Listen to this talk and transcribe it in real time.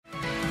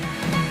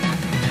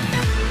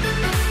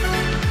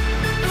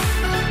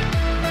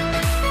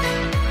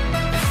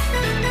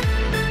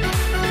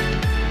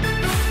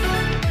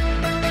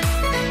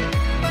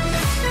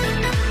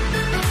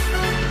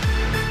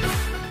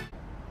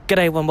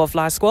G'day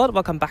OWFsquad,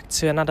 welcome back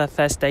to another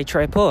Thursday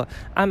trip report.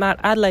 I'm at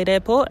Adelaide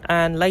Airport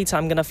and later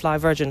I'm going to fly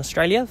Virgin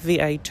Australia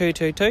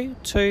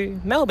VA222 to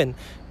Melbourne.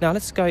 Now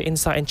let's go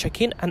inside and check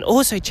in and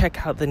also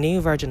check out the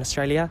new Virgin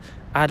Australia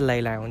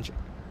Adelaide Lounge.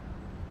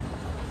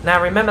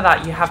 Now remember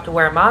that you have to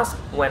wear a mask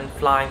when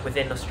flying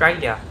within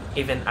Australia,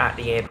 even at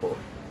the airport.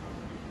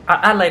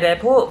 At Adelaide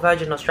Airport,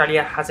 Virgin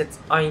Australia has its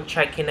own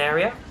check-in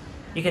area.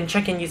 You can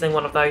check in using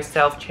one of those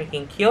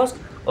self-check-in kiosks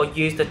or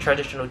use the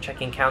traditional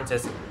check-in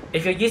counters.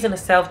 If you're using a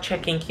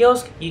self-check-in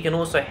kiosk, you can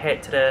also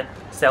head to the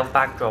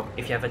self-bag drop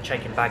if you have a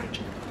check-in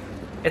baggage.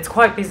 It's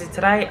quite busy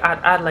today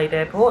at Adelaide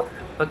Airport,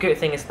 but good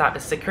thing is that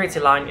the security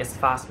line is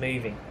fast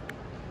moving.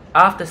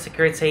 After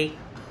security,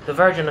 the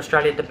Virgin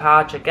Australia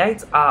departure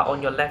gates are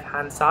on your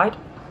left-hand side.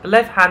 The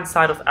left-hand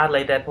side of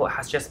Adelaide Airport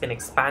has just been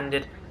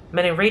expanded.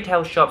 Many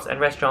retail shops and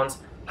restaurants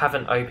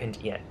haven't opened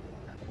yet.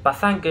 But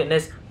thank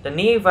goodness, the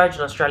new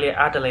Virgin Australia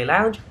Adelaide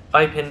Lounge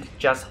opened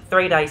just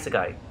 3 days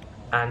ago.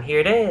 And here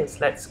it is,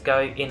 let's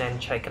go in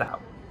and check it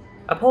out.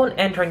 Upon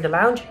entering the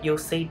lounge, you'll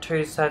see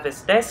 2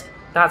 service desks.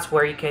 That's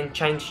where you can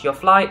change your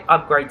flight,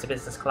 upgrade to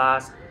business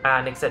class,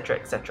 and etc,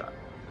 etc.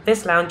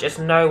 This lounge is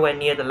nowhere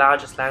near the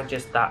largest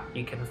lounges that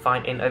you can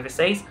find in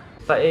overseas,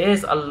 but it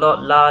is a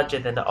lot larger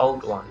than the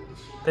old one.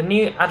 The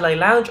new Adelaide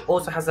Lounge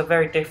also has a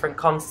very different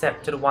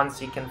concept to the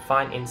ones you can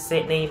find in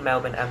Sydney,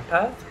 Melbourne and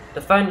Perth.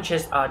 The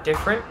furnitures are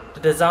different, the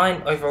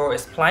design overall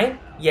is plain,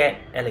 yet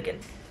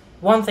elegant.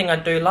 One thing I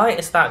do like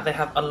is that they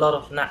have a lot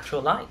of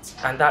natural lights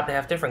and that they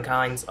have different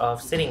kinds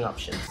of sitting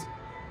options.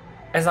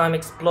 As I'm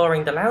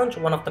exploring the lounge,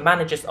 one of the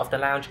managers of the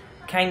lounge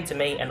came to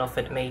me and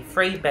offered me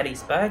free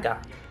Betty's Burger.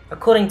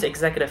 According to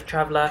Executive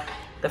Traveller,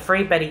 the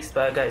free Betty's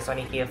Burger is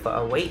only here for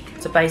a week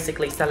to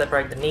basically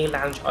celebrate the new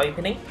lounge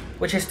opening,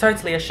 which is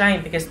totally a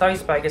shame because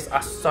those burgers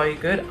are so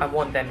good, I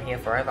want them here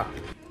forever.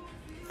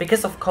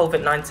 Because of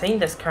COVID-19,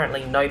 there's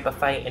currently no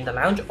buffet in the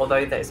lounge,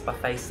 although there is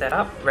buffet set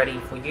up, ready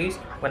for use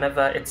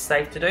whenever it's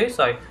safe to do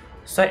so.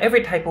 So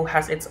every table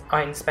has its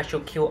own special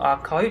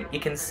QR code. You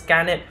can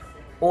scan it,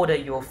 order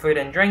your food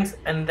and drinks,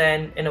 and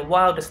then in a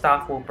while the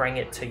staff will bring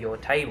it to your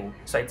table.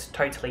 So it's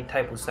totally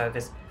table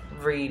service,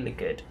 really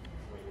good.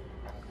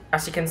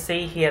 As you can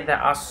see here,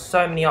 there are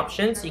so many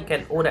options. You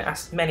can order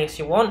as many as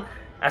you want,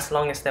 as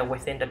long as they're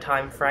within the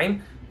time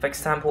frame. For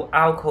example,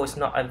 alcohol is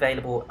not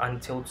available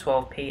until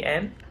 12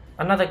 PM.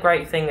 Another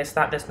great thing is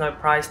that there's no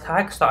price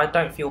tag, so I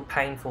don't feel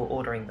painful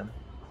ordering them.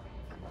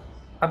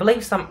 I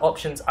believe some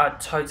options are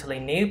totally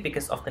new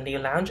because of the new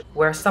lounge,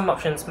 whereas some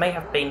options may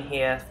have been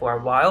here for a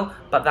while,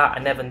 but that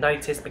I never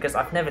noticed because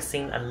I've never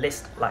seen a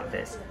list like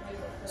this.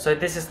 So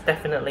this is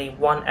definitely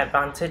one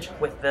advantage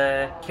with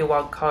the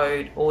QR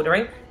code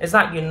ordering, is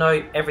that you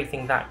know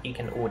everything that you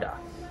can order.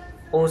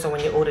 Also,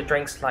 when you order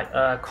drinks like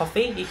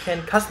coffee, you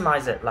can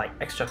customize it like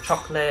extra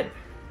chocolate,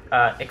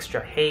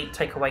 extra heat,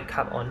 takeaway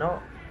cup or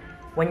not.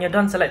 When you're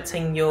done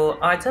selecting your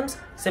items,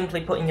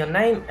 simply put in your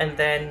name and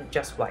then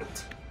just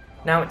wait.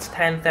 Now it's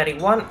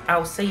 10:31,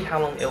 I'll see how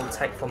long it will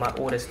take for my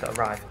orders to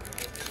arrive.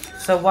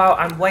 So while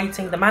I'm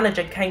waiting, the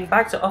manager came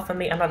back to offer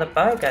me another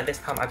burger. This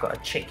time I got a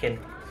chicken,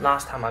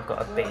 last time I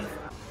got a beef.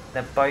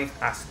 They're both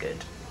as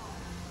good.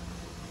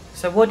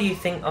 So what do you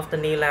think of the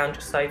new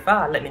lounge so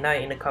far? Let me know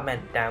in the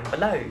comment down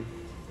below.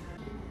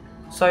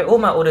 So all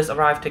my orders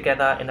arrived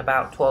together in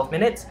about 12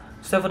 minutes.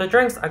 So for the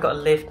drinks, I got a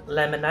Lift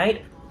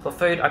lemonade. For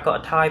food, I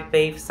got a Thai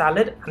beef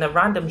salad and a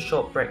random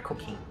shortbread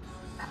cookie.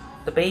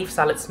 The beef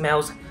salad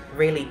smells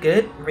really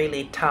good,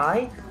 really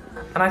Thai,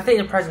 and I think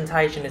the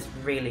presentation is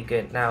really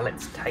good. Now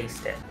let's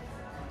taste it.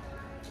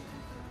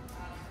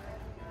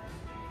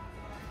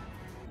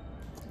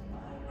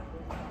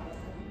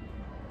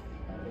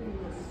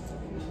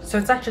 So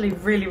it's actually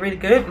really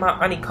good. My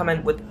only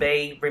comment would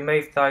be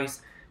remove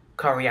those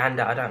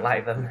coriander, I don't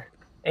like them.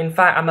 In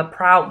fact, I'm a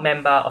proud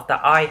member of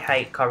the I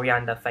Hate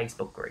Coriander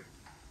Facebook group.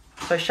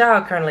 So shower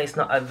currently is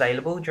not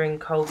available during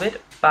COVID,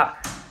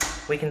 but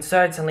we can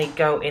certainly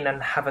go in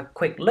and have a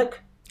quick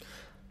look.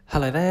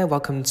 Hello there,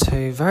 welcome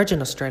to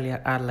Virgin Australia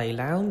Adelaide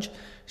Lounge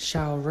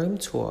shower room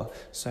tour.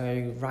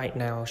 So right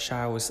now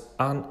showers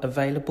aren't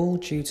available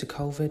due to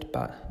COVID,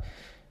 but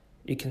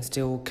you can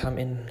still come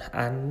in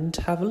and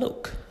have a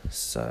look.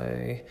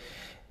 So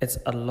it's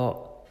a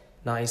lot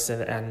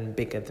nicer and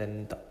bigger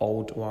than the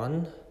old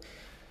one.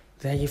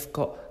 There you've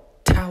got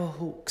towel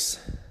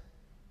hooks.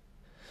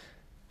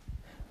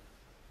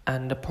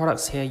 And the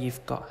products here,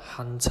 you've got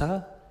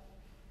Hunter.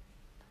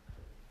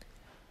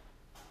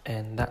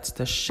 And that's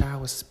the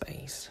shower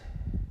space.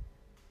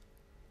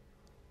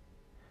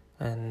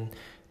 And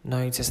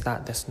notice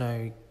that there's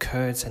no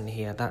curtain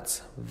here.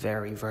 That's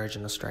very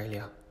Virgin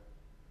Australia.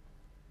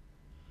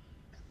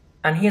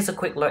 And here's a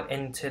quick look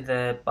into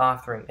the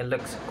bathroom. It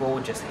looks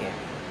gorgeous here.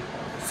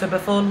 So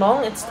before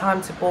long, it's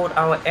time to board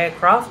our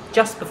aircraft.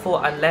 Just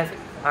before I left,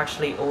 I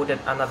actually ordered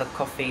another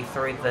coffee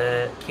through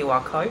the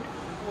QR code.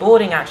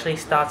 Boarding actually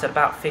started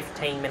about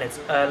 15 minutes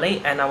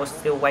early and I was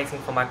still waiting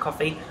for my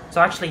coffee,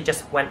 so I actually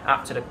just went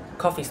up to the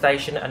coffee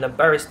station and the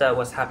barista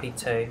was happy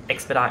to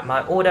expedite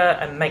my order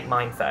and make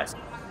mine first.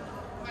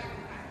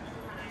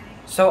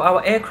 So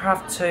our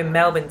aircraft to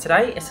Melbourne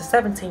today is a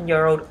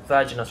 17-year-old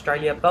Virgin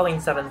Australia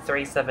Boeing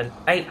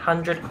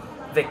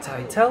 737-800 Victor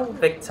Hotel,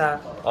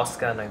 Victor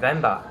Oscar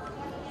November.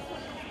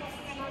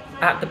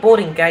 At the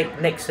boarding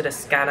gate next to the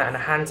scanner and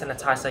hand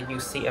sanitizer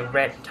you see a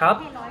red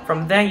tub.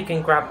 From there you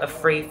can grab a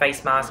free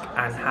face mask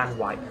and hand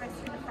wipe.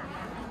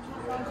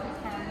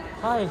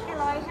 Hi.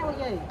 Hello, how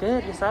are you?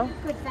 Good, yourself?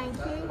 Good, thank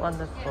you.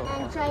 Wonderful.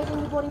 And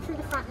Jaden, you're boarding through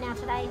the front now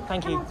today.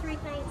 Thank you. Come on through,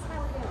 thanks. How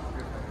are you?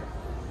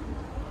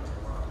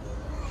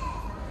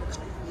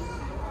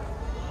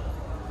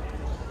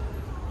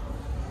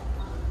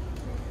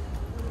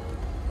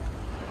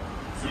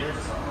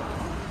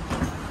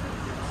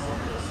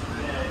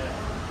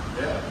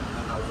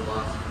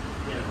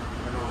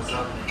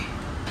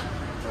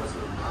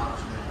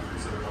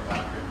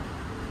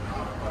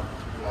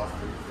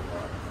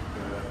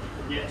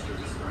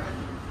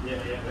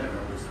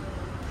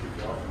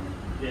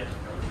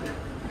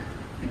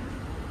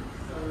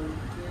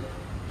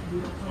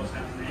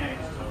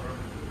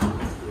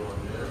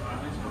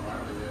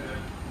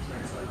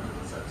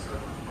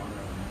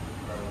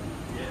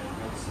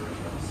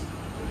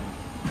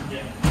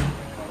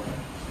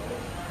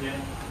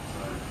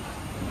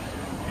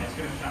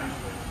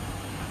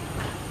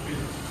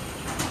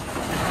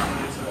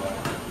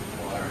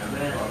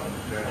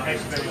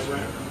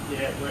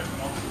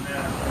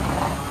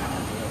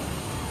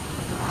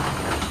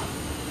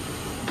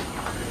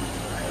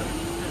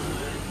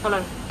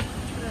 Hello.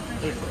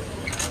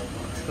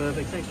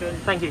 Perfect,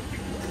 thank you.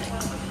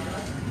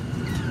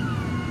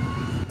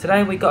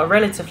 Today we got a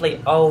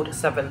relatively old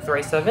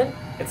 737.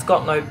 It's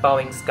got no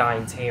Boeing Sky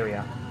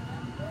interior.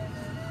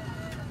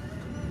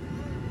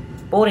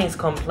 Boarding's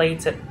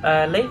completed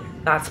early.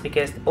 That's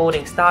because the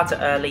boarding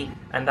started early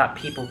and that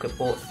people could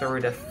board through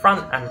the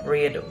front and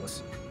rear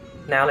doors.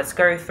 Now let's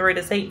go through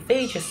the seat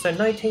features. So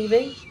no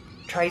TV,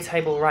 tray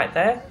table right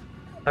there.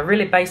 A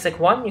really basic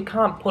one, you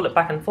can't pull it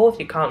back and forth,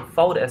 you can't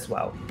fold it as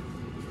well.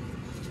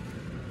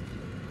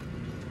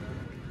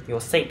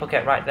 Your seat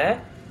pocket right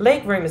there.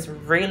 Leg room is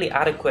really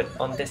adequate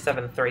on this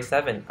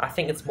 737. I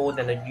think it's more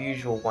than the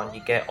usual one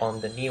you get on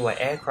the newer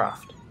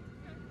aircraft.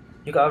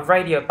 You got a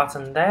radio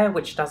button there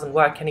which doesn't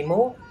work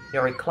anymore.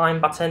 Your recline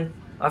button.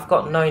 I've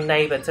got no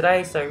neighbour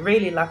today, so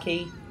really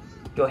lucky.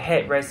 Your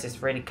headrest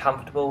is really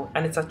comfortable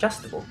and it's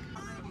adjustable.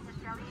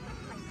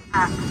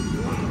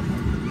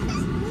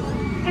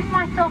 If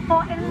myself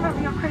or any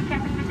of your crew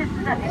can be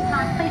assisted at this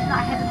time, please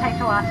not hesitate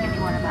to ask any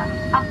one of us.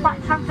 Our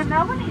flight time to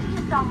Melbourne is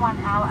just on 1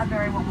 hour. A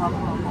very warm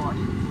welcome on board.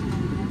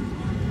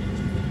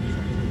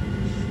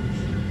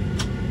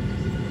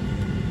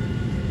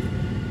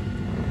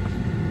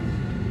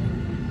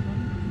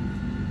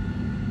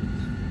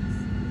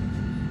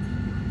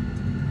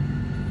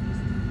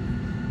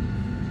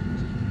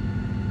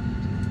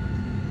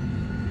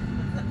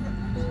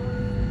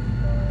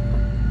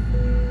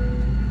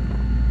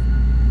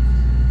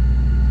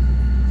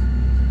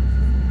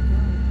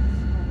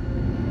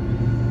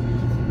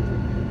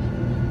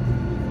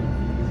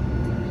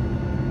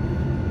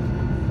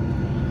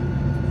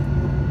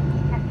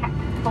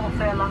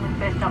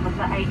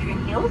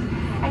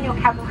 And your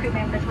cabin crew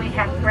members, we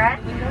have Brad,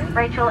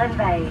 Rachel and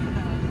Vade.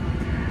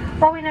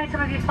 While we know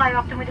some of you fly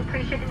often, we'd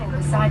appreciate it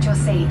beside your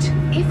seat.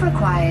 If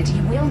required,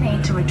 you will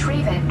need to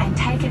retrieve it and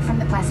take it from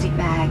the plastic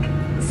bag.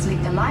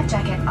 Slip the life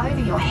jacket over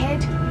your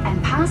head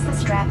and pass the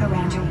strap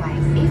around your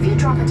waist. If you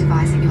drop a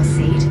device at your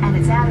seat and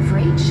it's out of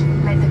reach,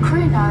 let the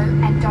crew know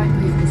and don't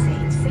move the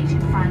seat. Seat in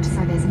front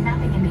so there's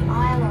nothing in the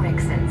aisle or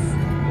exits.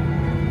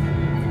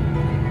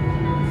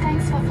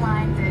 Thanks for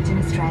flying Virgin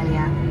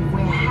Australia.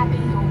 We're happy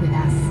you're with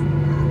us.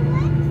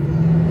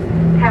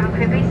 Cabin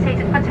crew be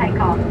seated for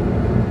takeoff.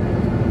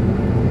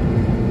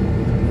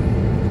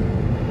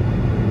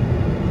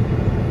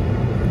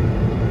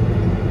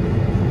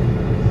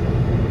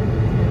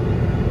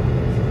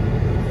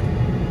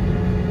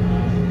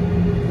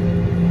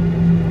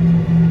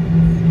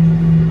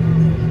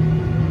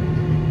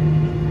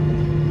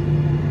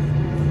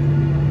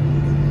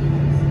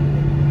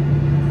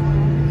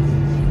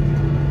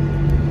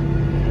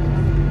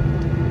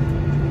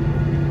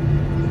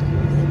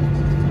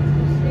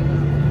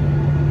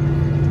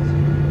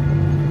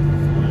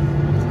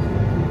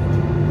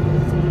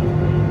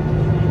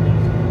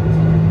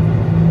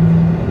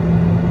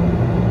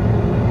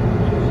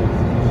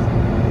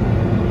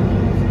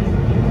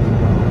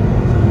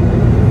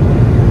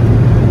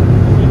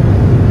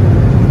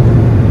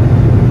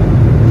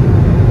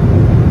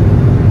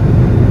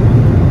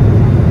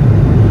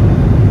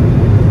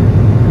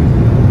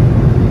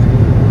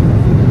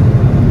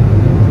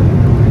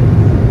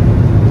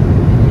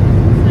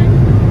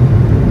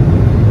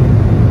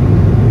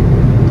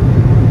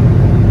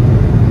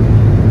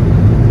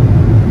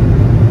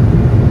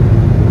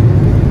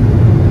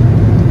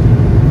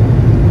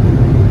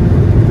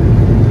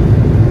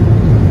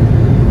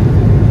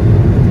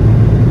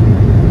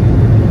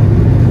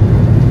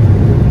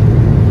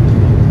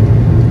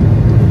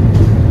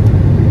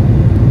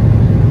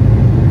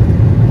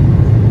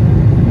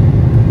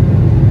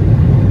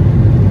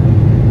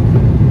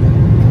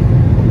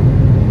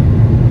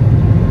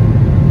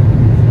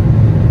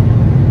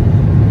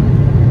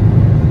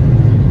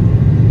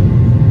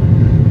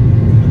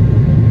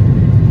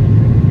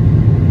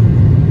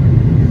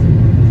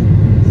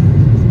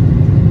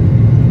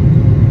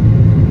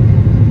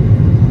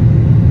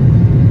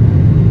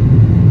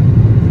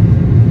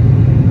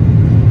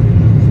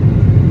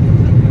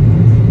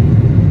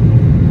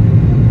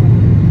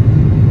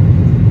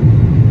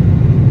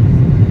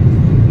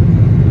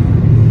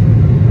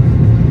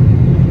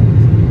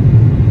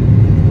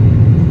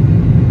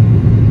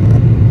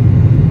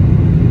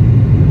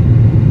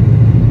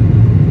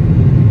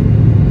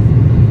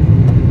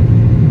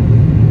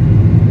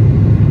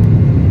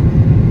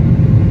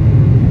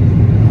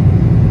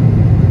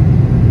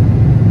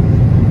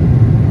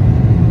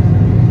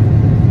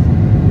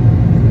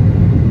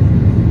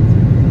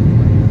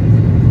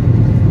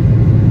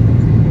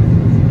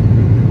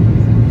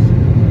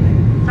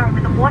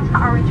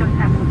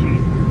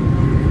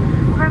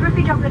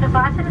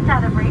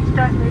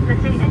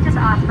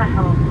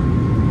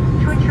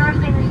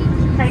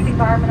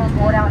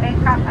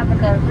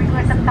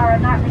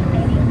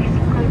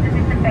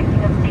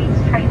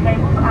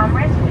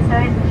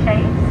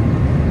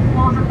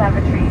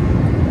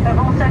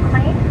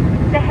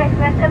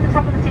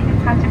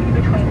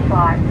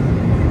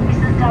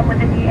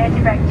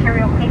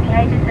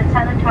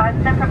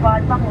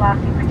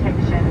 long-lasting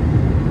protection.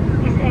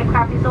 This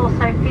aircraft is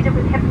also fitted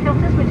with HEPA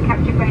filters which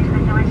capture greater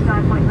than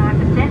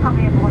 99.9% of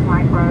airborne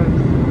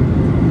microbes.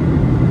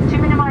 To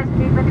minimise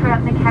movement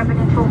throughout the cabin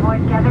and to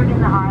avoid gathering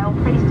in the aisle,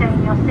 please stay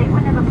in your seat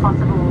whenever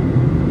possible.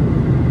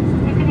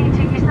 If you need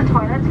to use the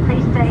toilets,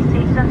 please stay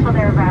seated until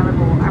they're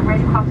available. A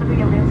red cross will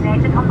be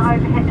illuminated on the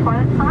overhead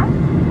toilet side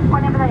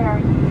whenever they are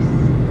in use.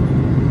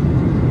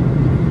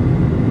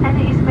 And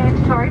it is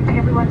mandatory for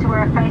everyone to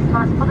wear a face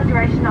mask for the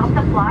duration of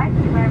the flight.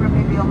 You may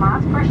remove your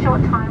mask for a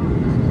short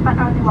time, but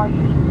only while you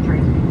eat and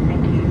drink.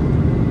 Thank you.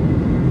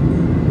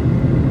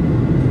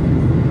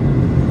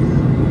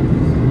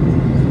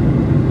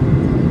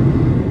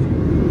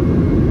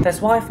 There's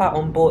Wi-Fi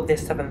on board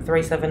this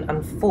 737.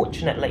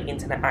 Unfortunately,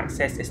 internet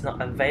access is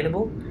not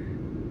available.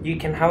 You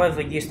can,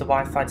 however, use the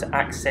Wi-Fi to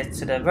access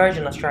to the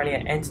Virgin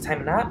Australia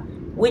Entertainment app,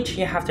 which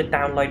you have to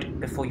download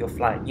before your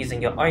flight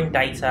using your own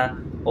data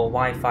or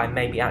Wi-Fi,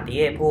 maybe at the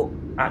airport,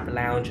 at the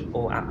lounge,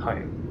 or at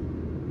home.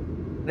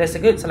 There's a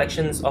good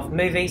selections of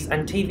movies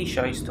and TV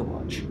shows to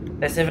watch.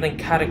 There's even a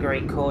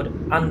category called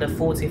under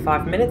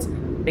 45 minutes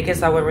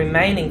because our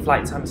remaining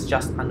flight time is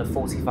just under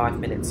 45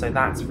 minutes, so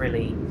that's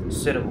really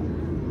suitable.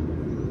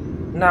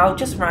 Now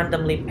just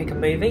randomly pick a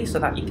movie so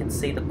that you can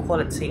see the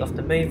quality of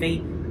the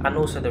movie and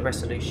also the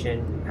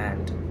resolution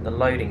and the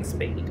loading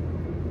speed.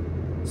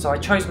 So I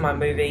chose my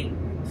movie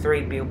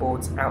 3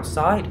 Billboards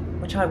Outside,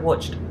 which I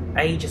watched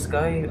ages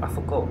ago. I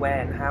forgot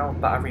where and how,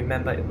 but I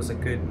remember it was a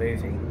good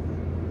movie.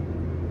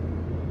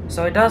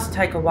 So it does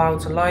take a while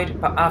to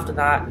load, but after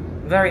that,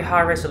 very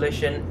high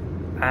resolution,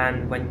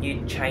 and when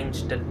you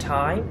change the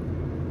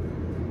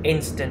time,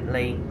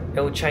 instantly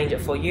it will change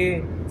it for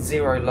you,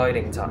 0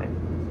 loading time.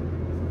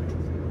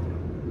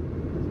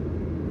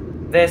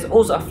 There's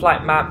also a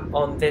flight map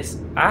on this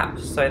app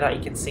so that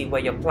you can see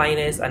where your plane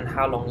is and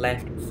how long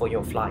left for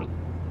your flight.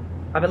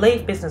 I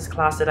believe business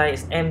class today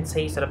is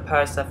empty, so the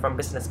purser from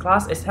business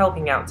class is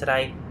helping out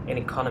today in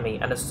economy,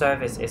 and the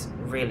service is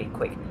really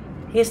quick.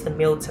 Here's the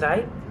meal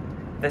today.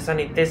 There's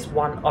only this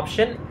one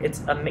option.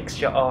 It's a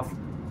mixture of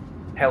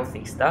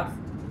healthy stuff.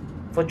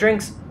 For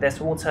drinks, there's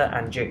water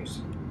and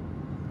juice.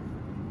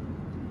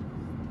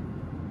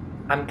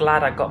 I'm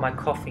glad I got my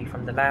coffee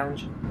from the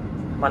lounge.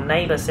 My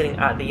neighbour sitting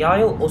at the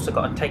aisle also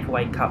got a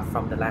takeaway cup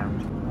from the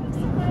lounge.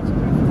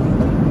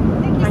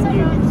 Thank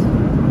you so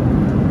much.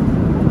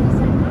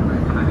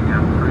 Heading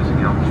out, cruising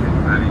altitude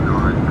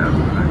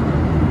 39,000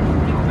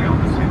 feet on the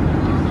opposite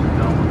distance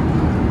double.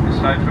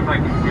 So for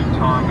making good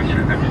time, we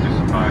should have you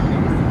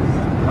disembarking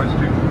close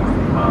to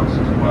 1 past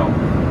as well.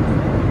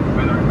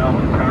 Weather in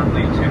Melbourne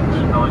currently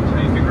temperature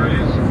 19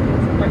 degrees,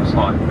 and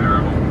slight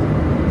variable.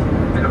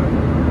 Bit of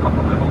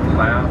upper level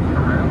cloud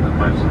around and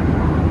mostly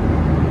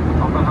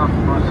not enough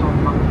myself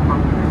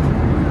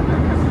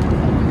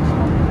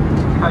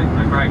Kate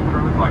and a great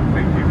crew would like to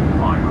thank you for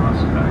flying with us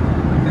today.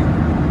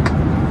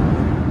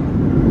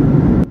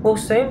 We'll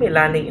soon be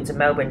landing into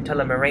Melbourne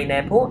Tullamarine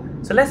Airport,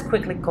 so let's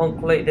quickly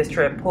conclude this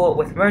report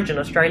with Virgin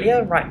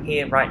Australia right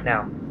here, right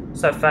now.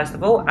 So first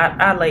of all, at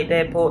Adelaide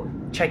Airport,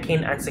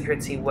 check-in and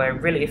security were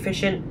really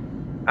efficient.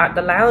 At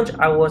the lounge,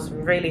 I was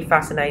really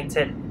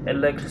fascinated. It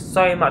looked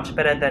so much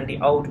better than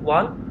the old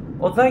one.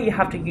 Although you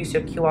have to use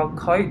your QR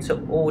code to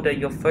order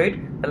your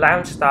food, the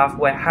lounge staff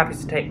were happy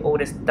to take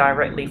orders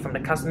directly from the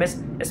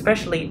customers,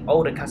 especially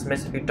older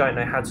customers who don't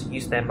know how to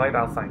use their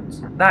mobile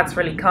phones. That's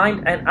really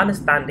kind and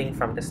understanding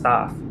from the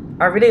staff.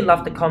 I really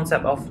love the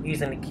concept of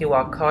using the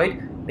QR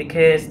code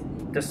because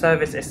the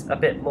service is a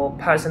bit more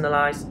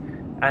personalized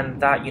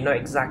and that you know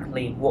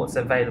exactly what's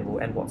available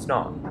and what's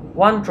not.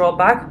 One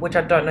drawback, which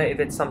I don't know if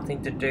it's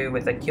something to do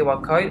with the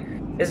QR code,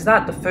 is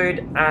that the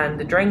food and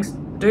the drinks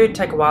do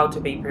take a while to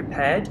be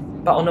prepared.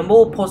 But on a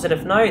more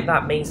positive note,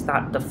 that means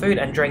that the food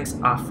and drinks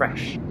are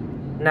fresh.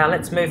 Now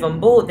let's move on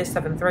board this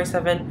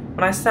 737.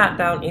 When I sat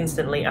down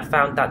instantly, I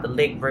found that the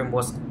leg room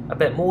was a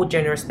bit more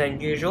generous than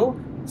usual,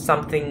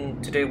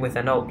 something to do with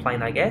an old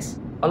plane I guess.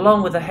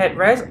 Along with the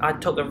headrest, I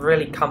took a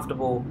really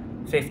comfortable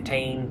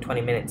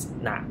 15-20 minutes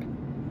nap.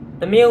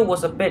 The meal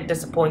was a bit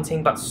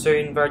disappointing, but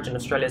soon Virgin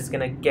Australia is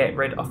going to get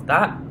rid of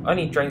that.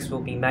 Only drinks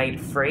will be made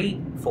free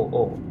for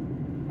all.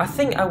 I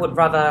think I would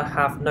rather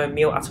have no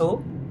meal at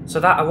all, so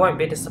that I won't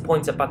be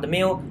disappointed by the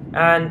meal,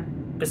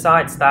 and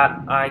besides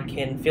that, I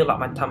can feel like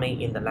my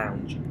tummy in the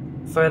lounge.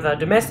 Further,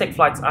 domestic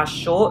flights are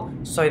short,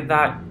 so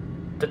that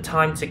the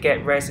time to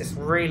get rest is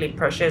really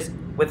precious.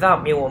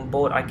 Without meal on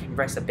board, I can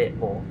rest a bit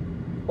more.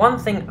 One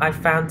thing I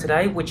found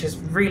today, which is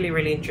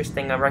really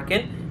interesting I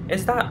reckon,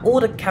 is that all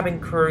the cabin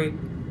crew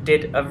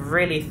did a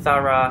really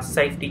thorough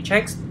safety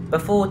checks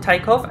before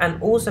takeoff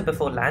and also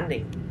before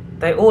landing.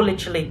 They all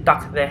literally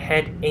ducked their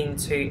head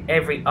into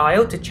every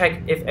aisle to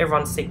check if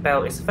everyone's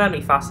seatbelt is firmly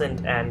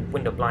fastened and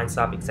window blinds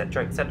up,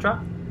 etc,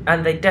 etc.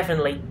 And they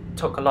definitely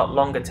took a lot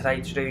longer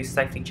today to do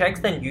safety checks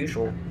than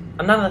usual.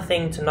 Another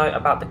thing to note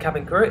about the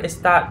cabin crew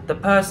is that the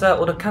purser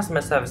or the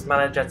customer service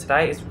manager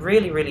today is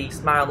really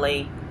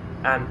smiley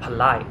and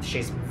polite.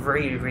 She's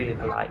really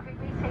polite.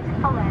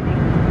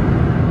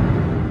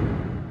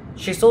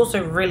 She's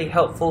also really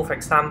helpful, for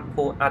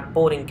example, at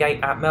boarding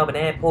gate at Melbourne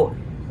Airport.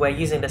 were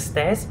using the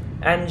stairs,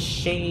 and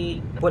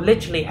she would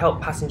literally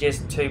help passengers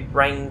to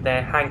bring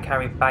their hand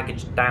carry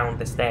baggage down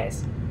the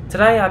stairs.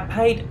 Today I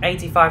paid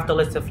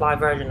 $85 to fly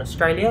Virgin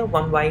Australia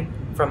one way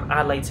from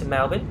Adelaide to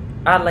Melbourne.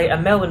 Adelaide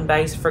and Melbourne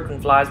based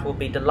frequent flyers will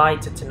be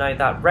delighted to know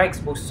that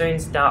Rex will soon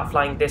start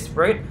flying this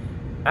route,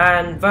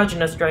 and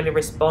Virgin Australia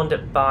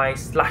responded by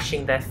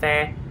slashing their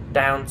fare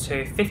down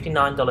to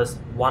 $59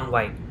 one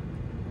way.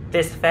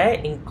 This fare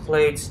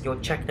includes your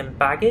checked-in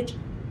baggage,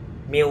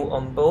 meal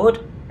on board,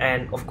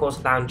 and of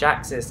course lounge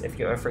access if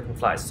you're a frequent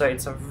flyer. So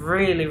it's a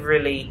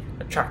really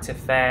attractive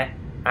fare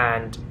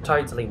and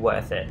totally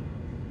worth it.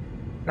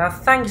 Now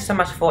thank you so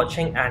much for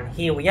watching, and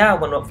here we are,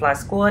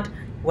 OWFsquad.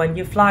 When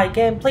you fly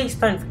again, please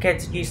don't forget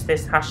to use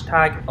this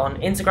hashtag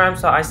on Instagram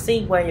so I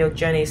see where your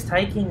journey is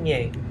taking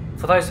you.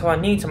 For those who are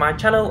new to my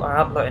channel, I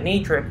upload a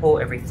new trip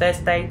report every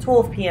Thursday,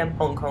 12 PM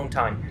Hong Kong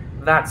time.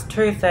 That's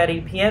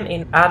 2:30 PM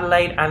in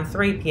Adelaide and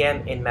 3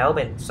 PM in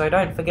Melbourne. So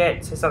don't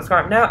forget to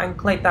subscribe now and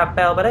click that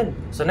bell button,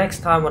 so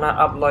next time when I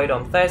upload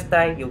on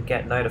Thursday, you'll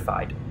get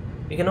notified.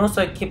 You can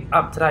also keep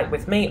up to date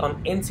with me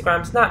on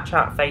Instagram,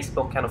 Snapchat,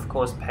 Facebook, and of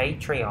course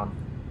Patreon.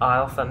 I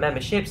offer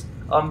memberships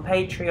on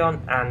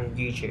Patreon and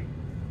YouTube.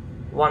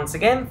 Once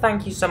again,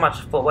 thank you so much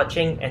for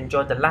watching.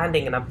 Enjoy the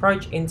landing and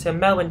approach into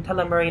Melbourne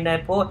Tullamarine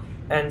Airport,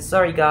 and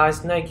sorry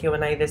guys, no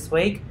Q&A this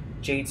week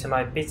due to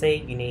my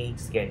busy uni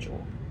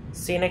schedule.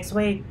 See you next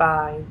week,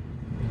 bye.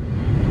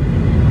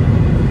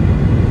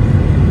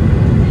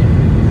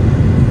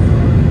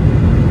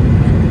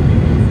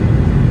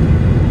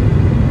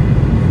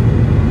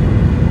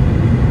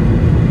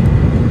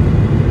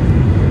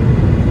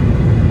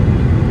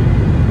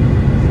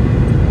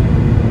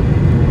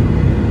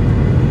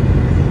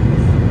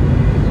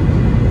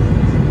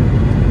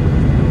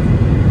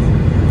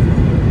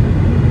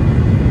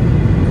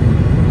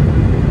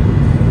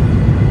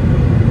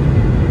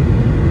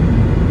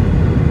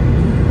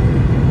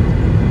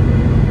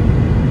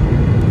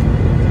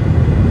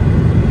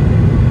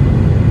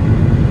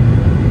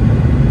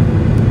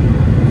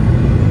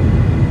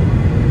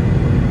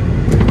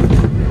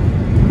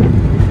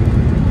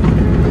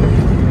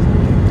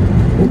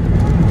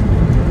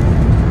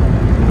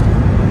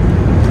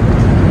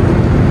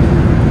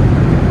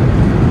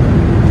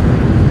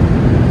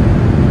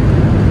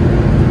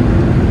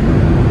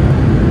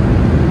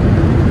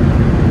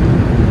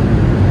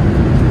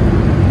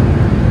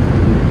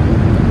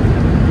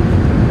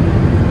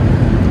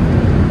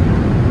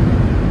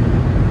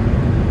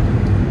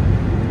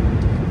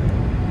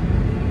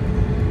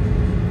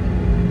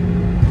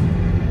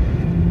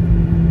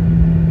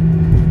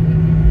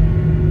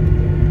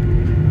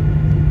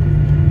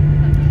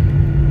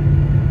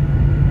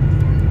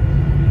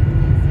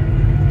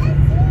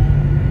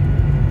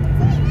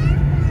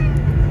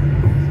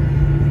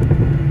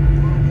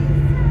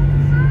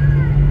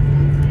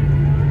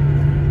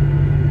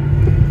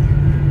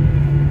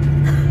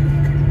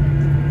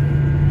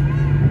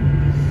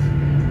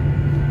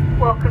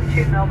 Welcome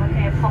to Melbourne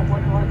Airport,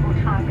 where the local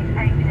time is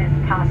 8 minutes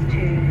past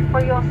 2.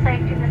 For your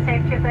safety and the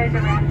safety of those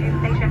around you,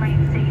 please remain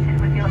seated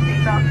with your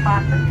seatbelt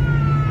fastened,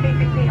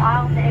 keeping the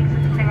aisle and the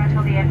exits clear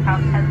until the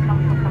aircraft has come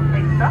to a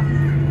complete stop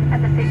and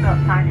the seatbelt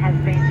sign has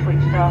been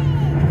switched off.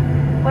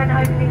 When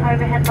opening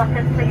overhead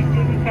lockers, please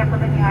do be careful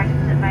of any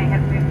items that may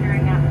have moved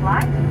during our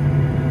flight.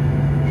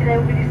 Today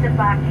we'll be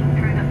disembarking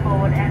through the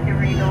forward and the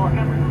rear door,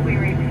 and we will be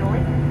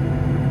refueling.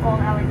 All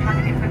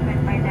electronic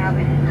equipment may now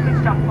be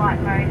switched off flight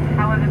mode,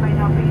 however may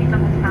not be used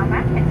on the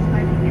tarmac, and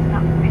smoking is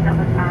not permitted on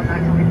the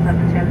tarmac or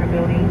inside the terminal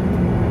building.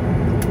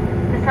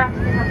 This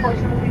afternoon,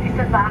 unfortunately, we'll be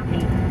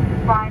disembarking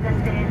via the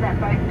stairs at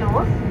both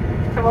doors.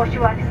 So whilst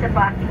you are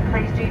disembarking,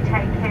 please do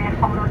take care,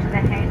 hold on to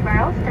the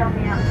handrails, stay on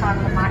the outside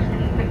of the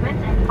marshalling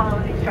equipment, and follow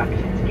the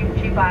instructions given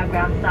to you by our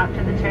ground staff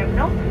to the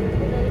terminal.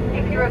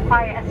 If you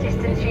require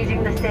assistance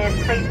using the stairs,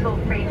 please feel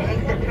free to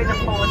exit through the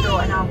forward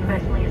door and I'll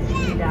personally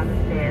assist you down the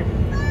stairs.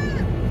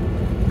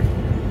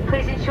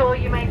 Please ensure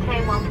you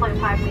maintain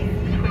 1.5 metres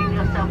between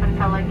yourself and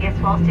fellow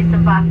guests whilst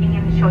disembarking,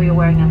 and ensure you're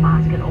wearing a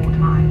mask at all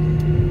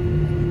times.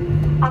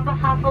 On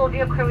behalf of all of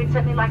your crew, we'd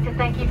certainly like to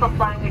thank you for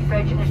flying with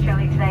Virgin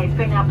Australia today. It's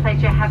been our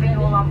pleasure having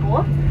you all on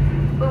board.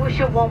 We wish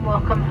you a warm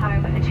welcome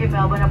home to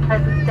Melbourne, a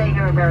pleasant stay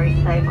here, a very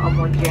safe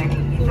onward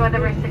journey. Enjoy the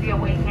rest of your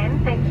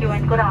weekend. Thank you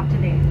and good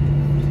afternoon.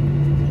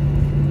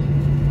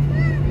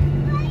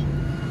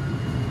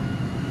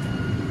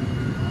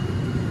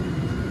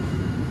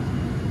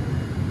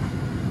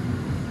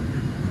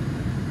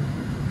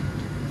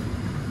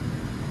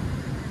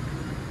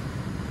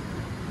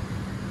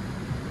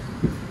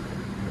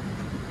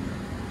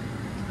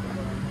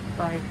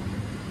 Bye.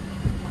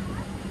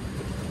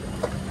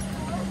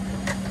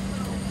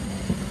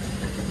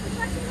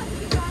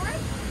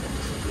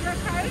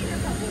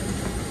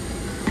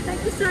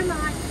 Thank you so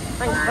much.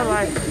 Thanks, Bye.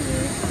 bye-bye. Thank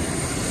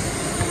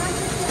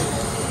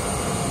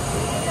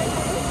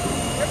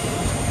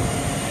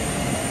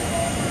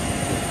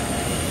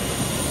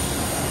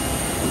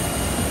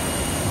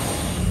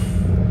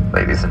you.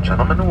 Ladies and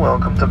gentlemen,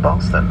 welcome to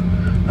Boston.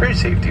 For your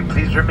safety,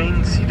 please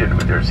remain seated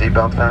with your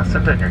seatbelt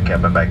fastened and your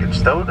cabin baggage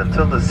stowed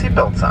until the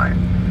seatbelt sign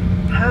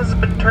has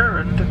been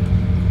turned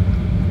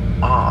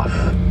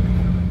off.